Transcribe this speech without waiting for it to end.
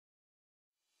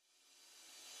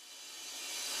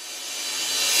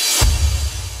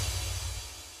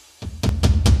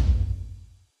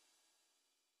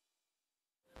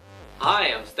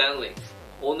Stanley,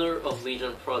 owner of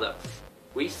Legion Products.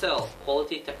 We sell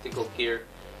quality tactical gear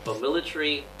for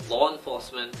military, law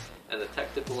enforcement, and the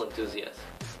tactical enthusiast.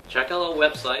 Check out our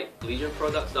website,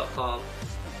 legionproducts.com,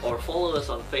 or follow us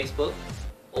on Facebook,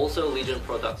 also Legion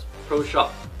Products Pro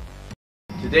Shop.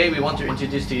 Today we want to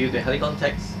introduce to you the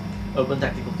Helikon-tex Urban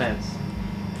Tactical Pants.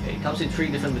 It comes in 3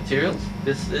 different materials.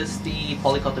 This is the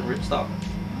polycotton ripstop.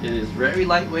 It is very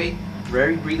lightweight,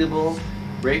 very breathable,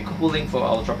 very cooling for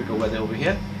our tropical weather over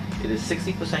here. It is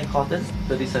 60% cotton,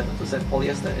 37%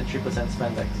 polyester, and 3%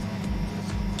 spandex.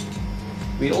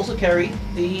 We also carry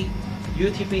the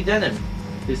UTP denim.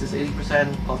 This is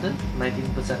 80% cotton,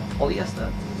 19%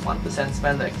 polyester, 1%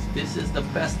 spandex. This is the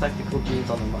best tactical jeans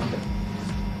on the market.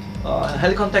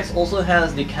 Helikon-tex also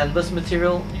has the canvas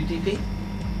material UTP.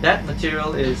 That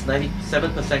material is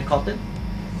 97% cotton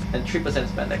and 3%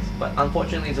 spandex, but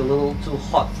unfortunately it's a little too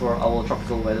hot for our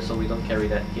tropical weather, so we don't carry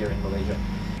that here in Malaysia.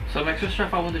 Some extra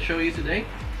stuff I want to show you today.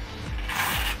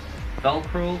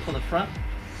 Velcro for the front,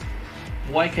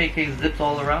 YKK zips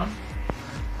all around.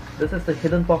 This is the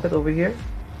hidden pocket over here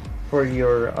for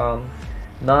your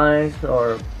knives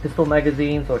or pistol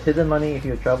magazines or hidden money if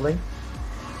you're traveling.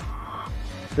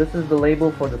 This is the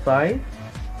label for the size.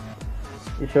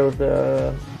 It shows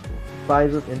the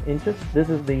sizes in inches. This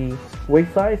is the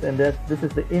waist size, and this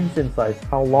is the inch in size,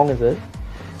 how long is it.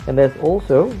 And there's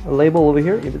also a label over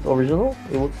here. If it's original,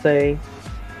 it would say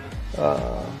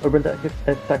Urban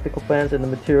Tactical Pants and the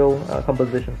material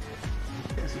composition.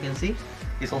 As you can see,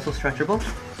 it's also stretchable.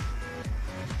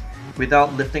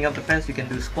 Without lifting up the pants, you can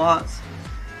do squats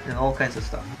and all kinds of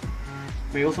stuff.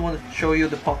 We also want to show you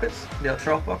the pockets. There are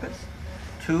 12 pockets.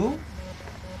 2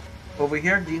 over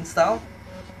here, jean style.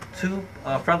 2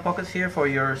 front pockets here for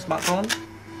your smartphone.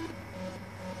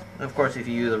 Of course, if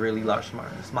you use a really large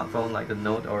smartphone like the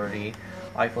Note or the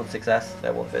iPhone 6s,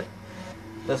 that won't fit.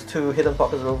 There's 2 hidden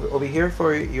pockets over here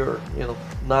for your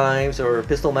knives or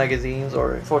pistol magazines,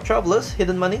 or for travelers,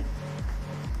 hidden money.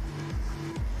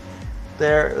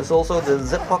 There is also the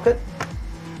zip pocket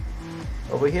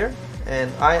over here,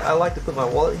 and I like to put my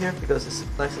wallet here because it's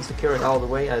nice and secure and out of the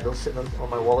way. I don't sit on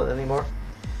my wallet anymore.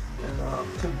 And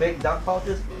 2 big dark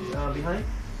pouches behind,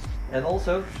 and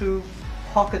also 2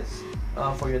 pockets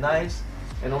for your knives,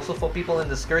 and also for people in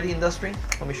the skirty industry.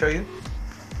 Let me show you.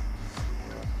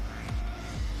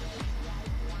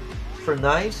 For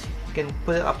knives, you can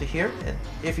put it up to here, and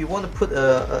if you want to put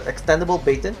a extendable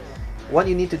baton, what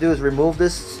you need to do is remove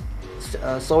this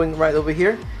sewing right over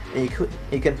here, and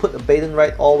you can put the baton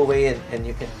right all the way in, and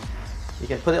you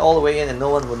can put it all the way in, and no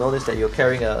one will notice that you're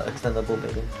carrying an extendable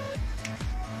baton.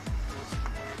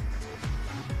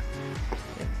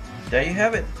 There you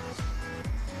have it.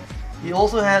 He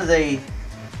also has a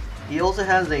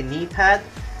knee pad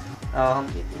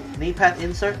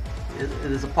insert. It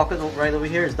is a pocket right over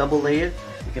here. It's double layered.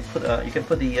 You can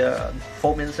put the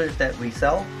foam inserts that we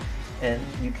sell, and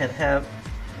you can have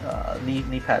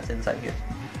knee pads inside here.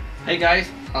 Hey guys,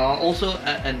 also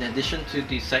in addition to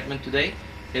the segment today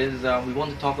is we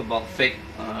want to talk about fake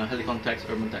Helikon-tex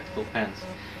Urban Tactical Pants.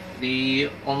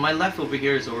 On my left over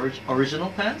here is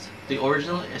original pants. The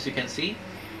original, as you can see,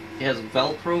 it has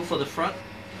Velcro for the front,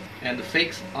 and the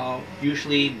fakes are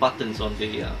usually buttons on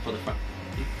the for the front.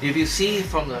 If you see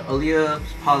from the earlier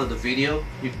part of the video,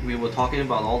 we were talking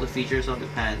about all the features of the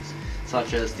pants,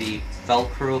 such as the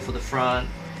Velcro for the front,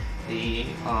 the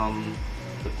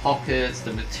pockets,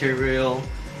 the material,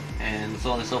 and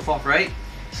so on and so forth, right?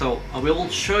 So we will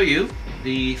show you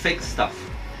the fake stuff.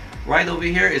 Right over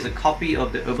here is a copy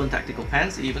of the Urban Tactical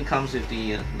Pants. It even comes with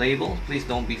the label. Please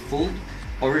don't be fooled.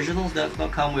 Originals does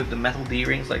not come with the metal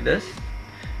D-rings like this,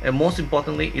 and most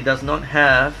importantly, it does not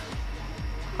have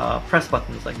press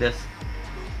buttons like this.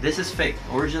 This is fake.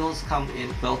 Originals come in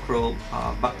Velcro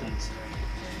buttons.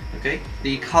 Okay,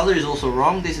 the color is also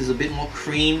wrong. This is a bit more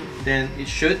cream than it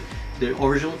should. The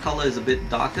original color is a bit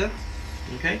darker.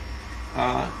 Okay,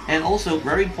 and also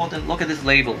very important, look at this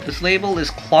label. This label is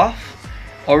cloth.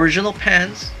 Original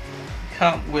pants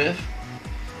come with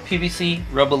PVC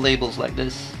rubber labels like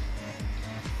this.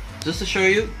 Just to show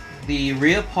you the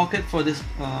rear pocket for this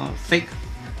fake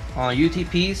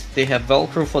UTPs, they have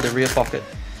Velcro for the rear pocket.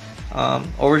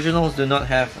 Originals do not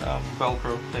have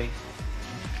Velcro. They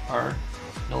are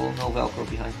no Velcro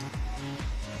behind.